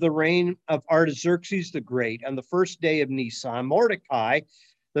year of the reign of Artaxerxes the Great, on the first day of Nisan, Mordecai,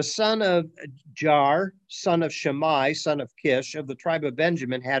 the son of Jar, son of Shammai, son of Kish, of the tribe of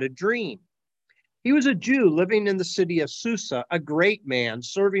Benjamin, had a dream. He was a Jew living in the city of Susa, a great man,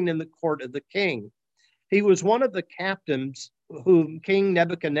 serving in the court of the king. He was one of the captains whom King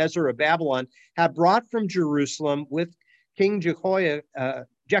Nebuchadnezzar of Babylon had brought from Jerusalem with King Jeconiah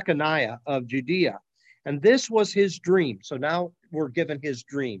of Judea. And this was his dream. So now we're given his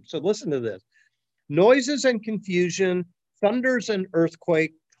dream. So listen to this. Noises and confusion, thunders and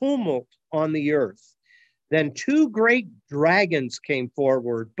earthquake, tumult on the earth. Then two great dragons came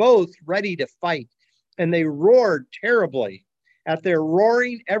forward, both ready to fight, and they roared terribly. At their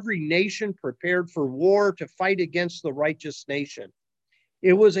roaring, every nation prepared for war to fight against the righteous nation.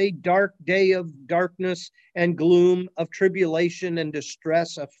 It was a dark day of darkness and gloom, of tribulation and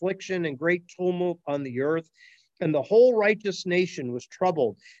distress, affliction and great tumult on the earth. And the whole righteous nation was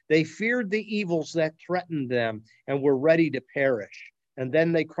troubled. They feared the evils that threatened them and were ready to perish. And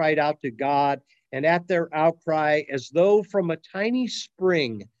then they cried out to God, and at their outcry, as though from a tiny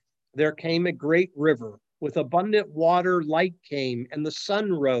spring, there came a great river. With abundant water, light came, and the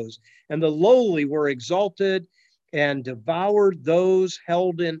sun rose, and the lowly were exalted and devoured those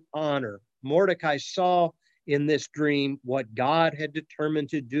held in honor. Mordecai saw in this dream what God had determined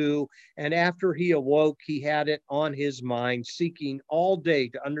to do, and after he awoke, he had it on his mind, seeking all day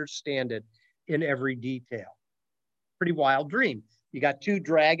to understand it in every detail. pretty wild dream. You got two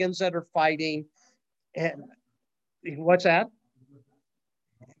dragons that are fighting. And what's that?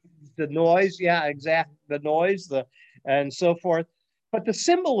 The noise, yeah, exactly. The noise, and so forth. But the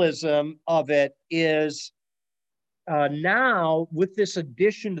symbolism of it is now with this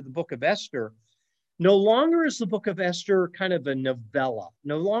addition to the book of Esther, no longer is the book of Esther kind of a novella.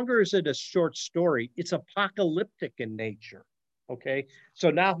 No longer is it a short story. It's apocalyptic in nature. Okay.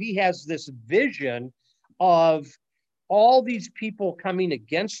 So now he has this vision of all these people coming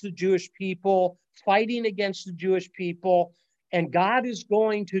against the Jewish people, fighting against the Jewish people, and God is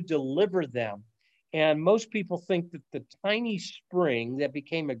going to deliver them. And most people think that the tiny spring that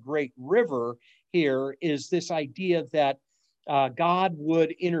became a great river here is this idea that God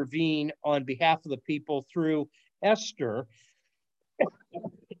would intervene on behalf of the people through Esther.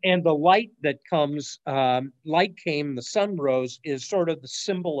 And the light that comes, light came, the sun rose, is sort of the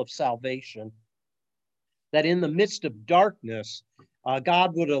symbol of salvation. That in the midst of darkness,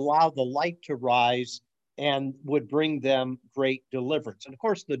 God would allow the light to rise and would bring them great deliverance. And of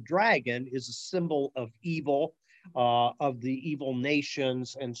course, the dragon is a symbol of evil, of the evil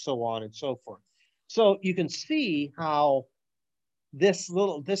nations, and so on and so forth. So you can see how this is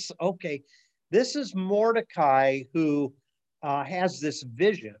Mordecai who has this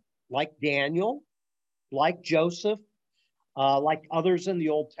vision, like Daniel, like Joseph, like others in the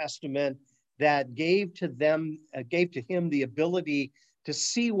Old Testament, that gave to him the ability to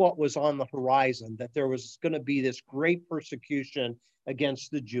see what was on the horizon, that there was going to be this great persecution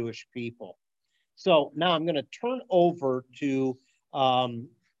against the Jewish people. So now I'm going to turn over to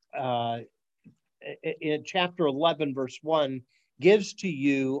in chapter 11, verse 1, gives to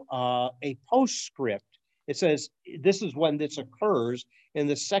you a postscript. It says, this is when this occurs in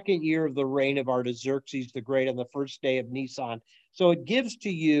the second year of the reign of Artaxerxes the Great on the first day of Nisan. So it gives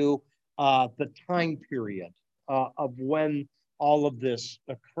to you the time period of when all of this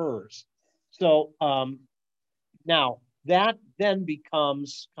occurs. So now that then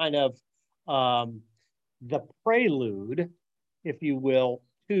becomes kind of the prelude, if you will,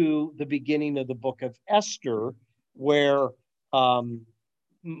 to the beginning of the book of Esther, where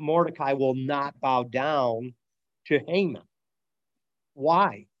Mordecai will not bow down to Haman.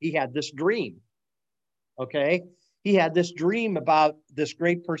 Why? He had this dream. Okay? He had this dream about this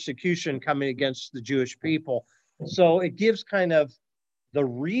great persecution coming against the Jewish people. So it gives kind of the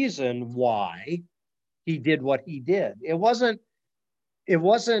reason why he did what he did. It wasn't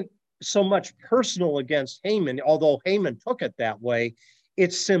so much personal against Haman, although Haman took it that way.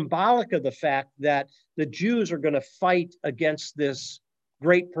 It's symbolic of the fact that the Jews are going to fight against this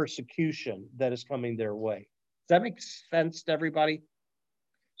great persecution that is coming their way. Does that make sense to everybody?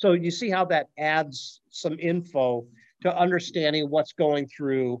 So you see how that adds some info to understanding what's going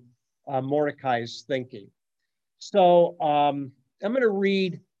through Mordecai's thinking. So I'm going to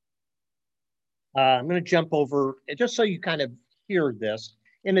read, I'm going to jump over, just so you kind of hear this.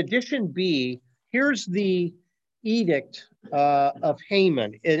 In addition B, here's the edict of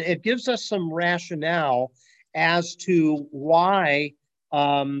Haman. It gives us some rationale as to why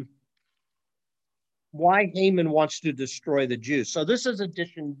Haman wants to destroy the Jews. So this is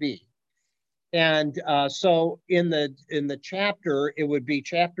addition B. And so in the chapter, it would be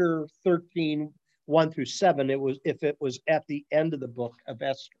chapter 13, 1 through 7, if it was at the end of the book of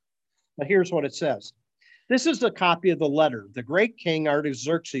Esther. But here's what it says. This is a copy of the letter. The great king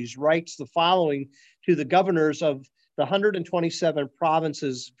Artaxerxes writes the following to the governors of the 127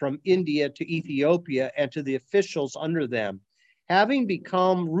 provinces from India to Ethiopia and to the officials under them. Having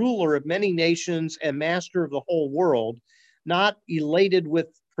become ruler of many nations and master of the whole world, not elated with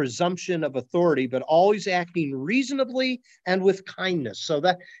presumption of authority, but always acting reasonably and with kindness. So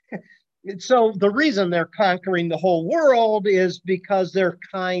the reason they're conquering the whole world is because they're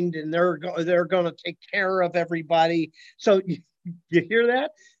kind and they're going to take care of everybody. So you hear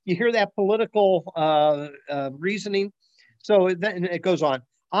that? You hear that political reasoning? So then it goes on.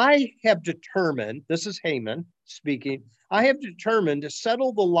 I have determined, this is Haman speaking, I have determined to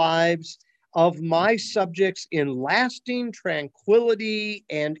settle the lives of my subjects in lasting tranquility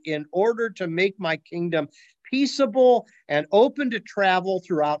and in order to make my kingdom peaceable and open to travel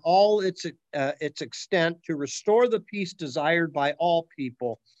throughout all its extent to restore the peace desired by all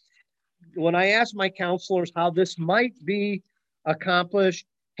people. When I asked my counselors how this might be accomplished,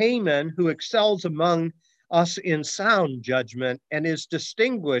 Haman, who excels among us in sound judgment and is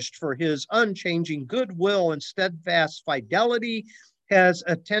distinguished for his unchanging goodwill and steadfast fidelity, has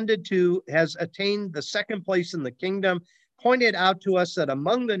attained the second place in the kingdom, pointed out to us that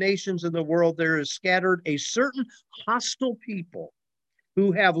among the nations in the world there is scattered a certain hostile people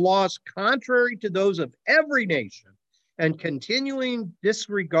who have laws contrary to those of every nation, and continuing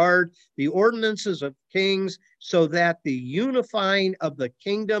disregard the ordinances of kings, so that the unifying of the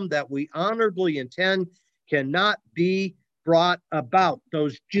kingdom that we honorably intend cannot be brought about.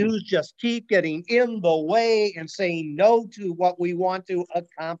 Those Jews just keep getting in the way and saying no to what we want to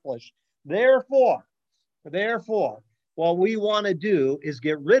accomplish. Therefore, what we want to do is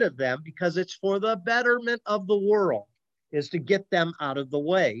get rid of them, because it's for the betterment of the world, is to get them out of the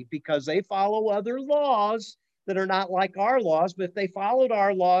way, because they follow other laws that are not like our laws. But if they followed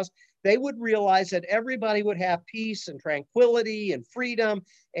our laws, they would realize that everybody would have peace and tranquility and freedom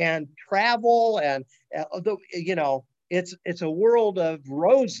and travel. And, it's a world of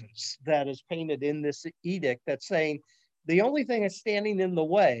roses that is painted in this edict that's saying the only thing that's standing in the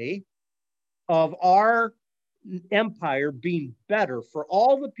way of our empire being better for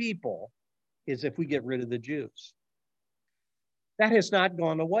all the people is if we get rid of the Jews. That has not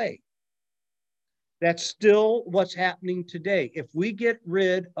gone away. That's still what's happening today. If we get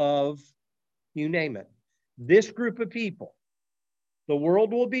rid of, you name it, this group of people, the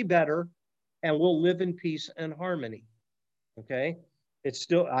world will be better and we'll live in peace and harmony. Okay? It's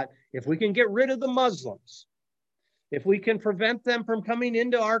still, if we can get rid of the Muslims, if we can prevent them from coming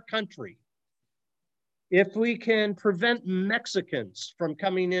into our country, if we can prevent Mexicans from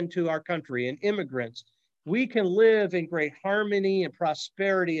coming into our country and immigrants, we can live in great harmony and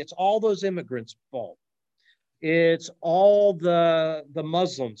prosperity. It's all those immigrants' fault. It's all the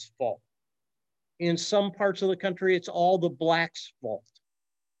Muslims' fault. In some parts of the country, it's all the blacks' fault.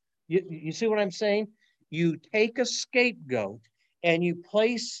 You see what I'm saying? You take a scapegoat and you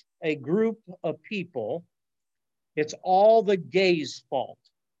place a group of people, it's all the gays' fault,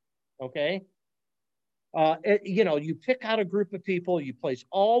 okay? You pick out a group of people, you place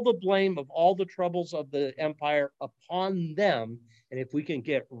all the blame of all the troubles of the empire upon them, and if we can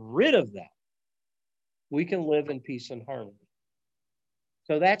get rid of them, we can live in peace and harmony.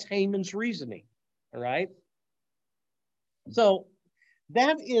 So that's Haman's reasoning, all right? So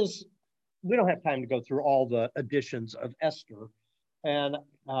that is, we don't have time to go through all the editions of Esther,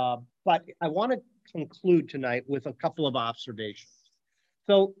 but I want to conclude tonight with a couple of observations.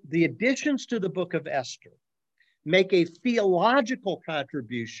 So the additions to the book of Esther make a theological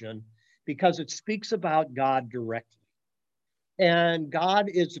contribution because it speaks about God directly. And God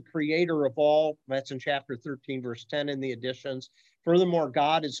is the creator of all. That's in chapter 13, verse 10 in the additions. Furthermore,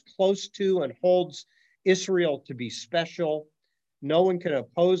 God is close to and holds Israel to be special. No one can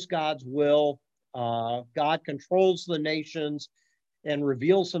oppose God's will. God controls the nations and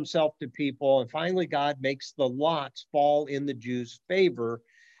reveals himself to people. And finally, God makes the lots fall in the Jews' favor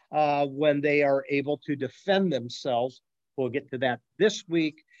when they are able to defend themselves. We'll get to that this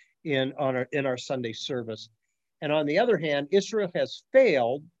week in our Sunday service. And on the other hand, Israel has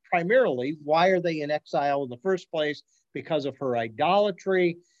failed primarily. Why are they in exile in the first place? Because of her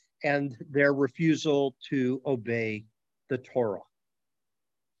idolatry and their refusal to obey the Torah.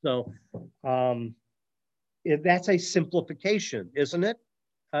 So that's a simplification, isn't it?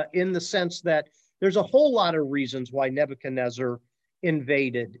 In the sense that there's a whole lot of reasons why Nebuchadnezzar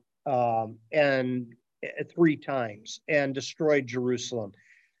invaded and 3 times and destroyed Jerusalem.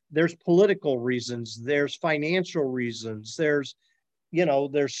 There's political reasons, there's financial reasons, there's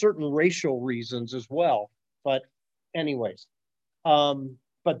certain racial reasons as well. But anyways,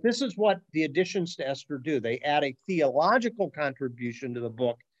 but this is what the additions to Esther do. They add a theological contribution to the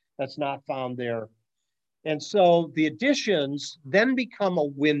book that's not found there. And so the additions then become a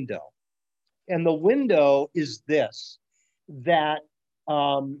window. And the window is this, that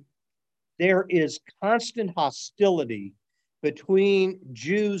there is constant hostility between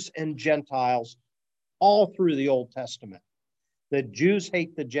Jews and Gentiles all through the Old Testament. The Jews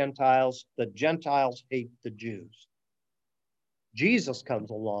hate the Gentiles hate the Jews. Jesus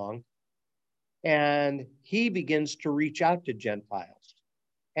comes along and he begins to reach out to Gentiles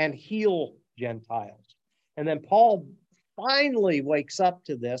and heal Gentiles. And then Paul finally wakes up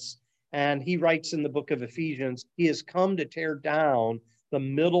to this, and he writes in the book of Ephesians, he has come to tear down the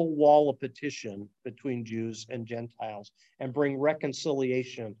middle wall of partition between Jews and Gentiles and bring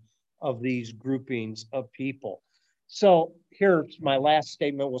reconciliation of these groupings of people. So here's my last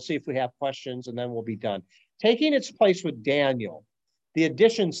statement. We'll see if we have questions and then we'll be done. Taking its place with Daniel, the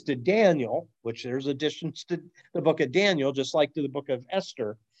additions to Daniel, which there's additions to the book of Daniel, just like to the book of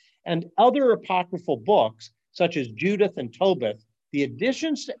Esther, and other apocryphal books, such as Judith and Tobit, the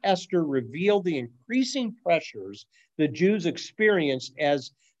additions to Esther reveal the increasing pressures the Jews experienced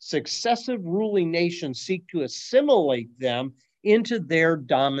as successive ruling nations seek to assimilate them into their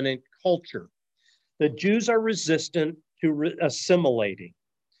dominant culture. The Jews are resistant to assimilating.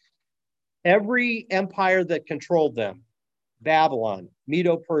 Every empire that controlled them Babylon,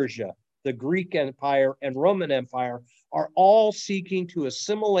 Medo-Persia, the Greek Empire, and Roman Empire are all seeking to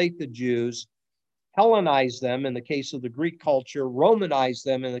assimilate the Jews, Hellenize them in the case of the Greek culture, Romanize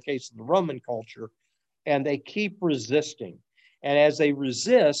them in the case of the Roman culture, and they keep resisting. And as they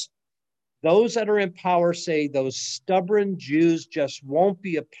resist, those that are in power say those stubborn Jews just won't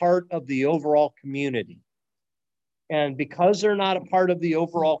be a part of the overall community. And because they're not a part of the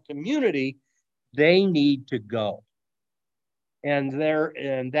overall community, they need to go. And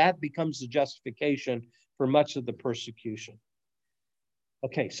that becomes the justification for much of the persecution.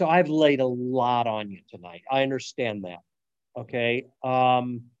 Okay, so I've laid a lot on you tonight. I understand that. Okay.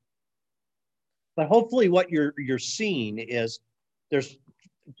 But hopefully what you're seeing is there's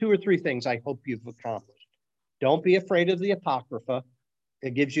 2 or 3 things I hope you've accomplished. Don't be afraid of the Apocrypha.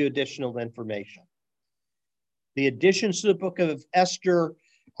 It gives you additional information. The additions to the book of Esther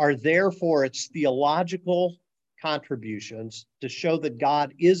are there for its theological contributions to show that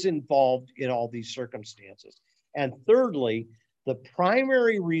God is involved in all these circumstances. And thirdly, the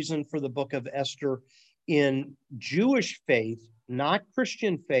primary reason for the book of Esther in Jewish faith, not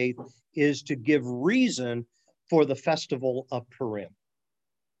Christian faith, is to give reason for the festival of Purim.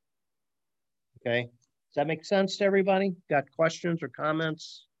 Okay, does that make sense to everybody? Got questions or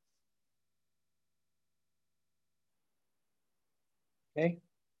comments? Okay.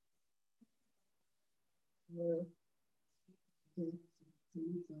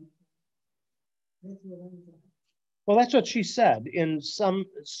 Well, that's what she said. In some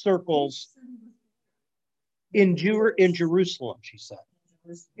circles, in Jerusalem, she said.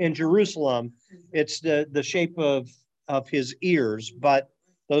 In Jerusalem, it's the shape of his ears, but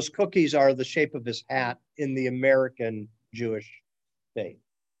those cookies are the shape of his hat in the American Jewish faith.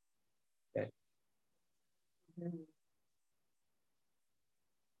 Okay.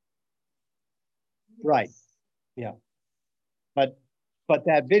 Right. Yeah. But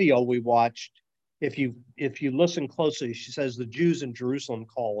that video we watched, if you listen closely, she says the Jews in Jerusalem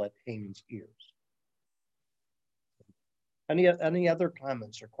call it Haman's ears. Any other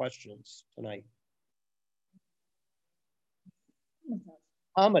comments or questions tonight?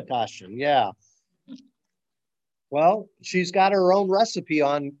 Hamantashen, yeah. Well, she's got her own recipe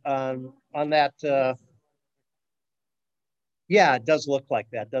on that. Yeah, it does look like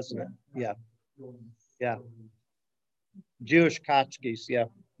that, doesn't it? Yeah. Yeah. Jewish tchotchkes, yeah.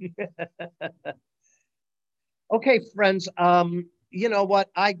 Okay, friends. You know what?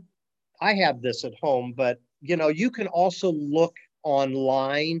 I have this at home, but you can also look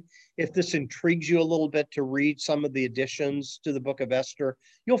online if this intrigues you a little bit to read some of the additions to the book of Esther.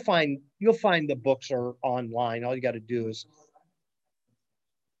 You'll find the books are online. All you got to do is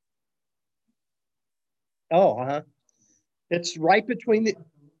it's right between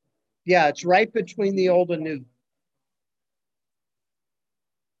it's right between the old and new.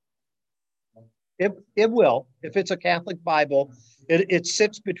 It will. If it's a Catholic Bible, it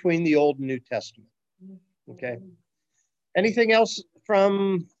sits between the Old and New Testament. Okay. Anything else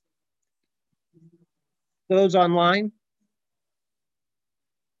from those online?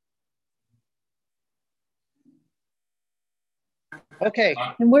 Okay.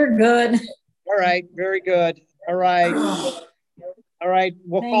 And we're good. All right. Very good. All right. All right.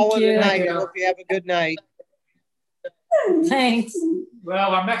 We'll call it a night. I hope you have a good night. Thanks.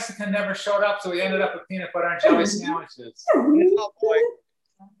 Well, our Mexican never showed up, so we ended up with peanut butter and jelly sandwiches. Oh, boy.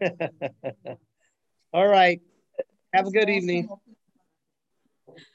 All right. Have a good evening.